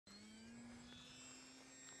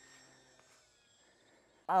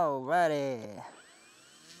Alrighty.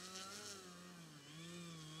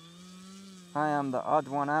 I am the odd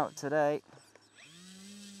one out today.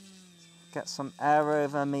 Get some air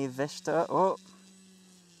over me Vista. Oh,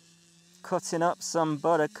 cutting up some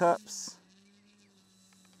buttercups.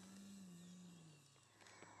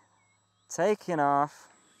 Taking off.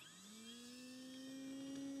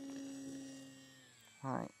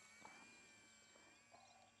 Right.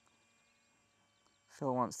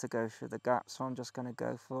 Phil wants to go through the gap, so I'm just going to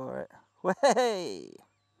go for it. Way!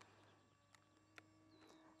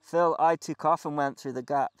 Phil, I took off and went through the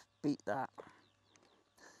gap. Beat that.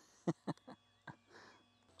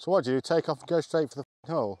 So what do you do? Take off and go straight for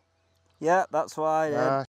the hole? Yeah, that's what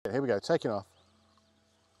I did. Here we go, taking off.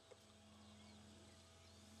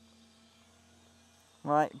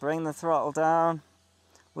 Right, bring the throttle down.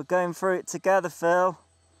 We're going through it together, Phil.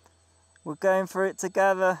 We're going through it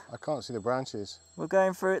together. I can't see the branches. We're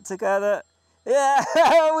going through it together. Yeah,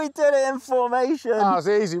 we did it in formation. That was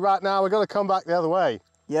easy. Right now, we've got to come back the other way.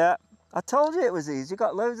 Yeah, I told you it was easy. You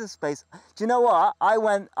got loads of space. Do you know what? I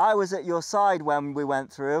was at your side when we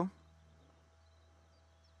went through.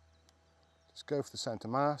 Just go for the centre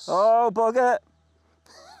mass. Oh, bugger.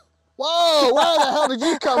 Whoa, where the hell did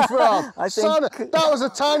you come from? Son, that was the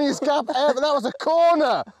tiniest gap ever. That was a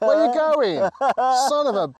corner. Where are you going? Son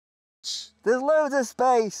of a bitch. There's loads of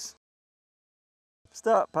space.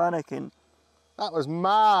 Stop panicking. That was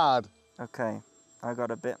mad. Okay, I got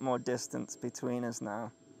a bit more distance between us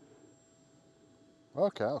now.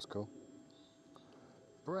 Okay, that was cool.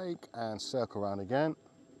 Brake and circle round again.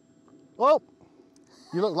 Whoa!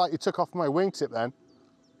 You look like you took off my wingtip then.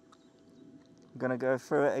 I'm gonna go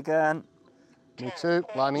through it again. Me too,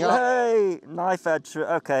 lining up. Hey! Knife edge through it.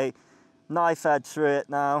 Okay, knife edge through it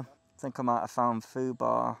now. I think I might have found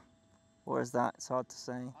foobar. Or is that? It's hard to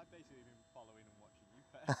say. I've basically been following and watching you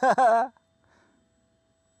pair.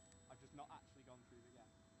 I've just not actually gone through the gap.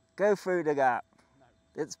 Go through the gap. No.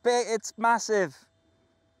 It's big, it's massive.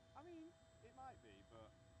 I mean, it might be,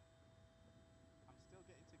 but I'm still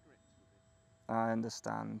getting to grips with it. I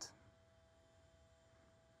understand.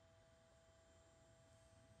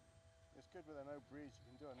 It's good with a no breeze, you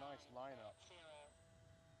can do a nice lineup.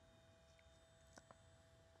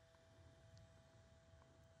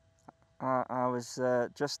 I was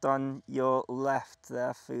just on your left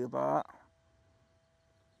there, foobar.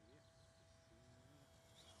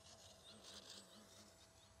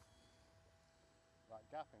 Right,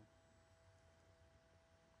 gapping.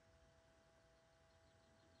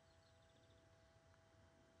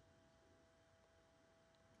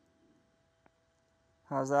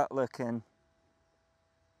 How's that looking?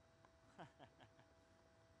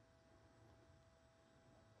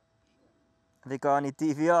 Have you got any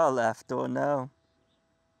DVR left or no?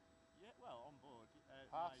 Yeah, well, on board.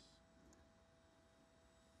 Pass.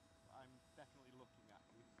 I'm definitely looking at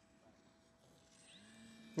you.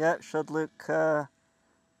 Yeah, it should look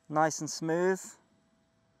nice and smooth.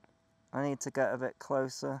 I need to get a bit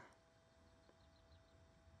closer.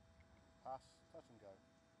 Pass, touch and go.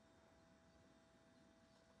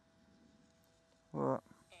 Whoa.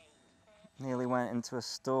 Nearly went into a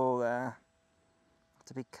stall there. Have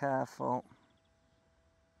to be careful.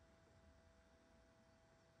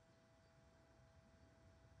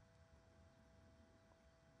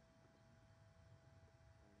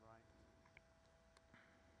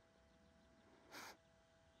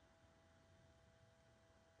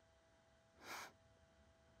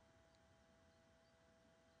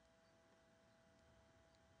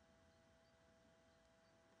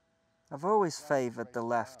 I've always favoured the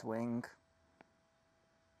left wing.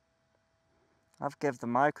 I've given the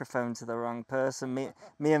microphone to the wrong person. Me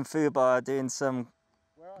and Fubar are doing some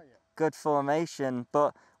good formation,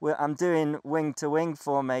 but I'm doing wing to wing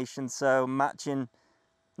formation, so matching.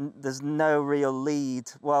 There's no real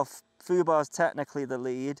lead. Well, Fubar's technically the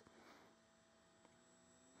lead.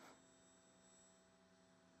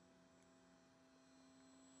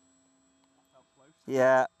 That felt close.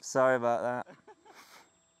 Yeah, sorry about that.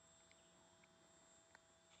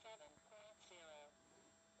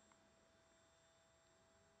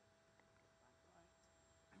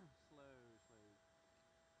 Slow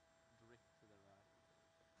drift to the right.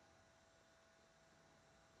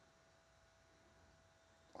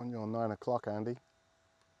 On your 9 o'clock, Andy.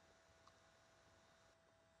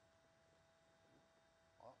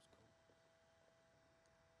 Oh, that's cool.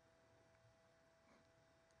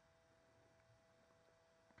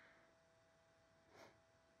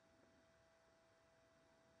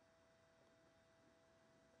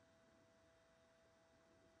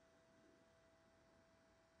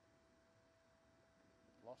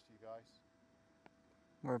 Lost you guys.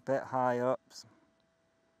 We're a bit high up.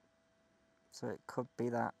 So it could be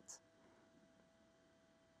that.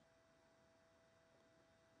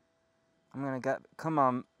 I'm gonna get, come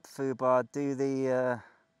on, Fubar, do the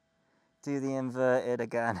inverted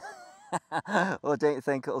again. Or don't you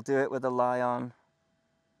think it'll do it with a lie on?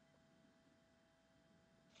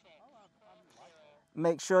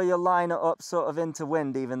 Make sure you line it up sort of into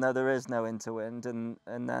wind, even though there is no interwind, and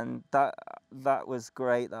then that was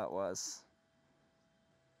great. That was.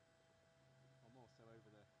 I'm also over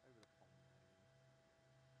the pond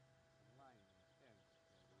line.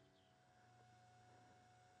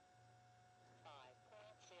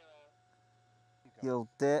 Yeah. You'll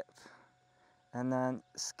dip, and then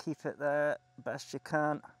just keep it there best you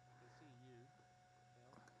can.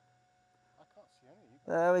 I can't see any of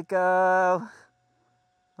you. There we go.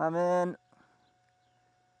 I'm in.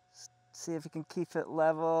 See if you can keep it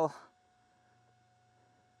level.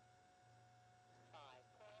 5.0.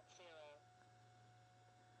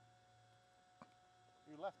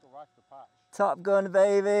 You left or right of the patch? Top gun,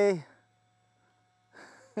 baby.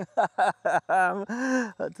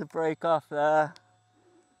 Had to break off there.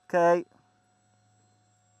 Okay.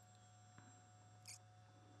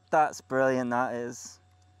 That's brilliant, that is.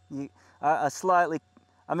 I slightly,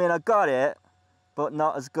 I mean, I got it, but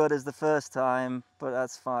not as good as the first time, but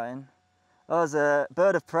that's fine. Oh, there's a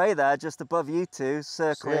bird of prey there just above you two,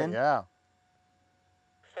 circling. See it, yeah.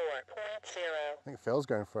 4.0. I think Phil's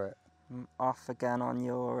going for it. I'm off again on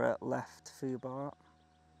your left, Fubar.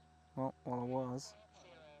 Well, I was.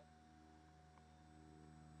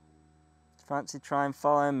 Fancy try and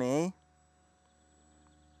follow me?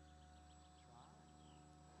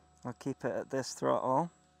 I'll keep it at this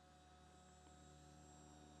throttle.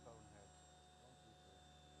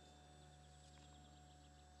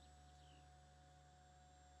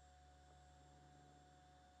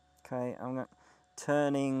 Okay, I'm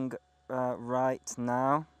turning right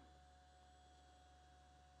now.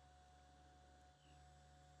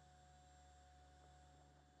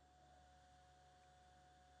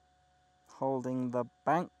 Holding the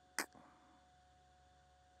bank.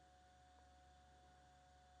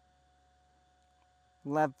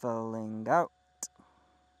 Leveling out.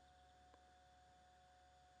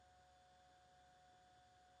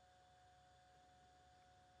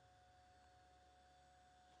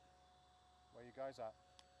 Where are you guys at?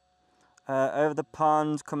 Over the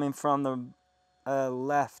pond, coming from the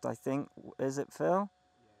left, I think. Is it, Phil?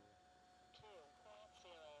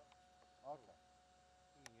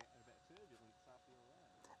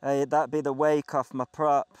 That'd be the wake off my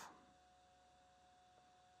prop.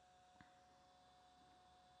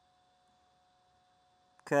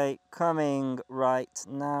 Okay, coming right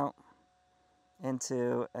now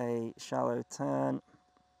into a shallow turn.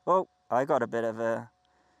 Oh, I got a bit of a...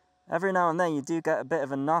 Every now and then you do get a bit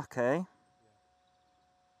of a knock, eh?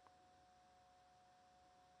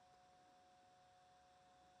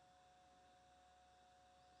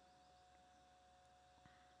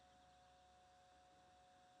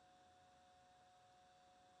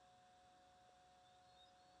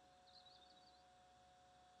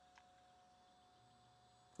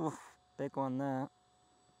 Oof, big one there.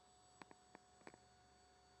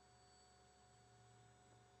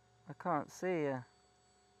 I can't see you.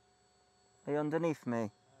 Are you underneath me?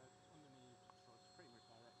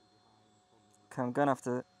 Okay, I'm gonna have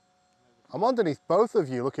to... I'm underneath both of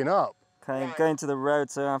you looking up. Okay, I'm going to the road,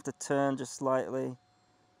 so I have to turn just slightly.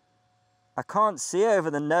 I can't see over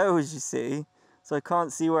the nose, you see, so I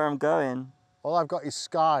can't see where I'm going. All I've got is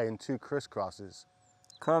sky and two crisscrosses.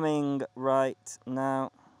 Coming right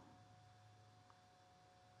now.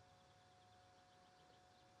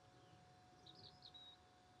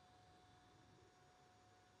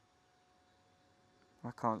 I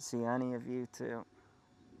can't see any of you two.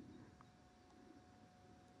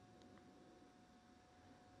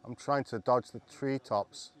 I'm trying to dodge the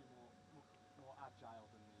treetops. More agile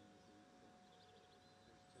than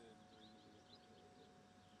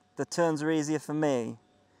The turns are easier for me.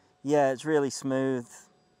 Yeah, it's really smooth.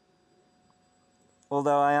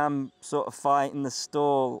 Although I am sort of fighting the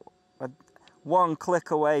stall. One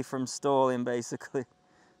click away from stalling, basically.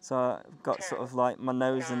 So I've got sort of like my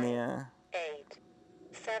nose in the air. 8,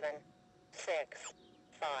 7, 6,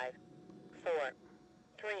 5, 4,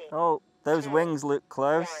 3. Oh, those wings look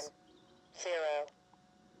close. 1, 0.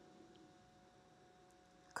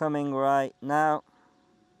 Coming right now.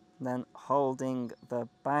 Then holding the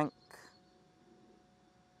bank.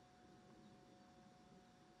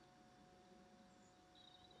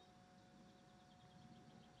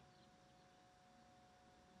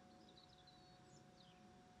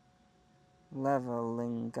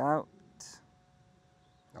 Leveling out.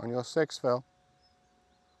 On your 6, Phil.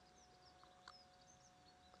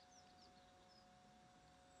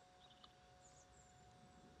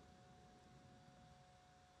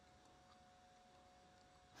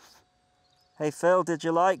 Hey Phil, did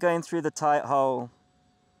you like going through the tight hole?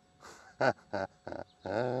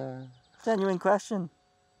 Genuine question.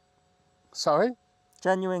 Sorry?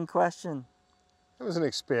 Genuine question. It was an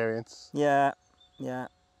experience. Yeah, yeah.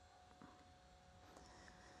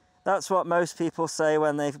 That's what most people say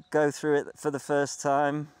when they go through it for the first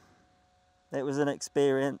time. It was an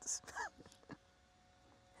experience.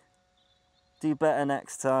 Do better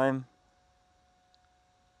next time.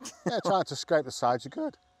 Yeah, trying to scrape the sides are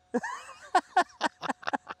good.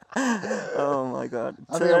 Oh my God.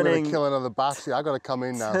 I think I'm going to kill another battery. I've got to come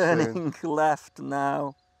in now soon. Turning left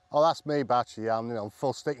now. Oh, that's me, battery. I'm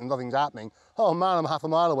full stick and nothing's happening. Oh man, I'm half a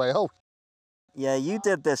mile away. Oh. Yeah, you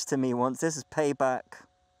did this to me once. This is payback.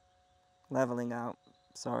 Leveling out.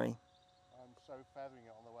 Sorry. I'm so feathering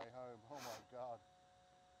it on the way home. Oh my God.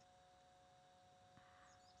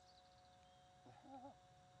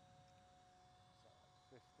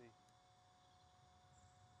 So 50.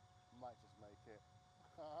 Might just make it.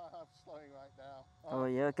 I'm slowing right now. Oh,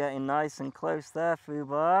 you're getting nice and close there,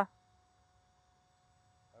 Fubar.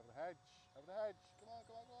 Over the hedge. Over the hedge. Come on,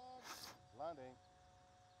 come on, come on. Landing.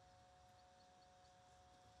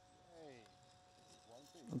 Yay. One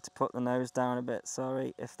piece. Need to put the nose down a bit,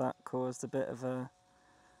 sorry if that caused a bit of a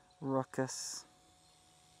ruckus.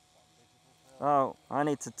 Oh, I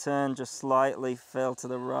need to turn just slightly, Phil, to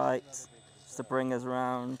the right, just to bring us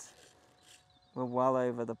round. We're well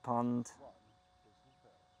over the pond.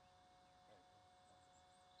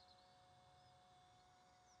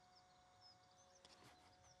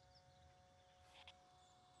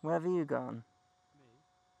 Where have you gone? Me?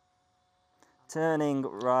 Turning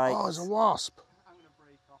right. Oh, there's a wasp. I'm going to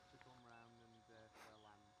break off to come round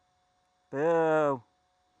and land. Boo!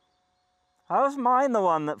 How's mine the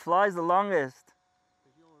one that flies the longest?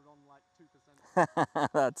 Because you're on like 2%.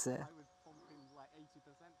 That's it. I was pumping like 80%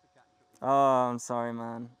 to catch up with you. Oh, I'm sorry,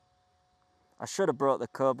 man. I should have brought the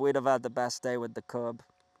cub. We'd have had the best day with the cub.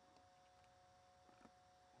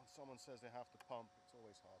 When someone says they have to pump, it's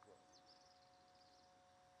always hard work.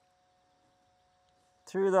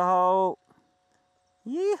 Through the hole.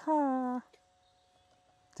 Yeehaw!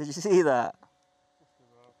 Did you see that?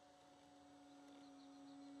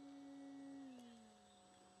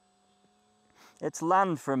 It's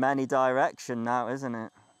land from any direction now, isn't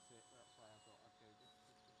it? That's why I thought I'd go just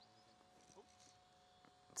again.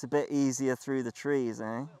 It's a bit easier through the trees, eh? A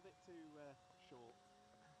little bit too short.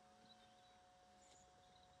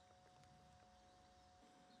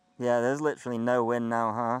 Yeah, there's literally no wind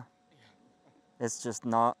now, huh? It's just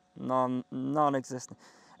non-existent.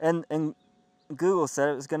 And Google said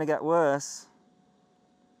it was going to get worse.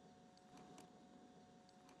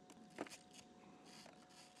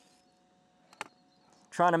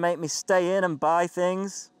 Trying to make me stay in and buy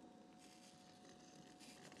things.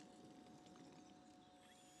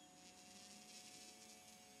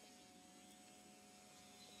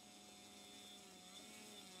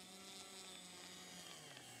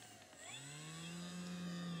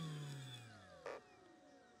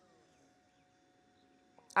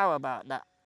 How about that?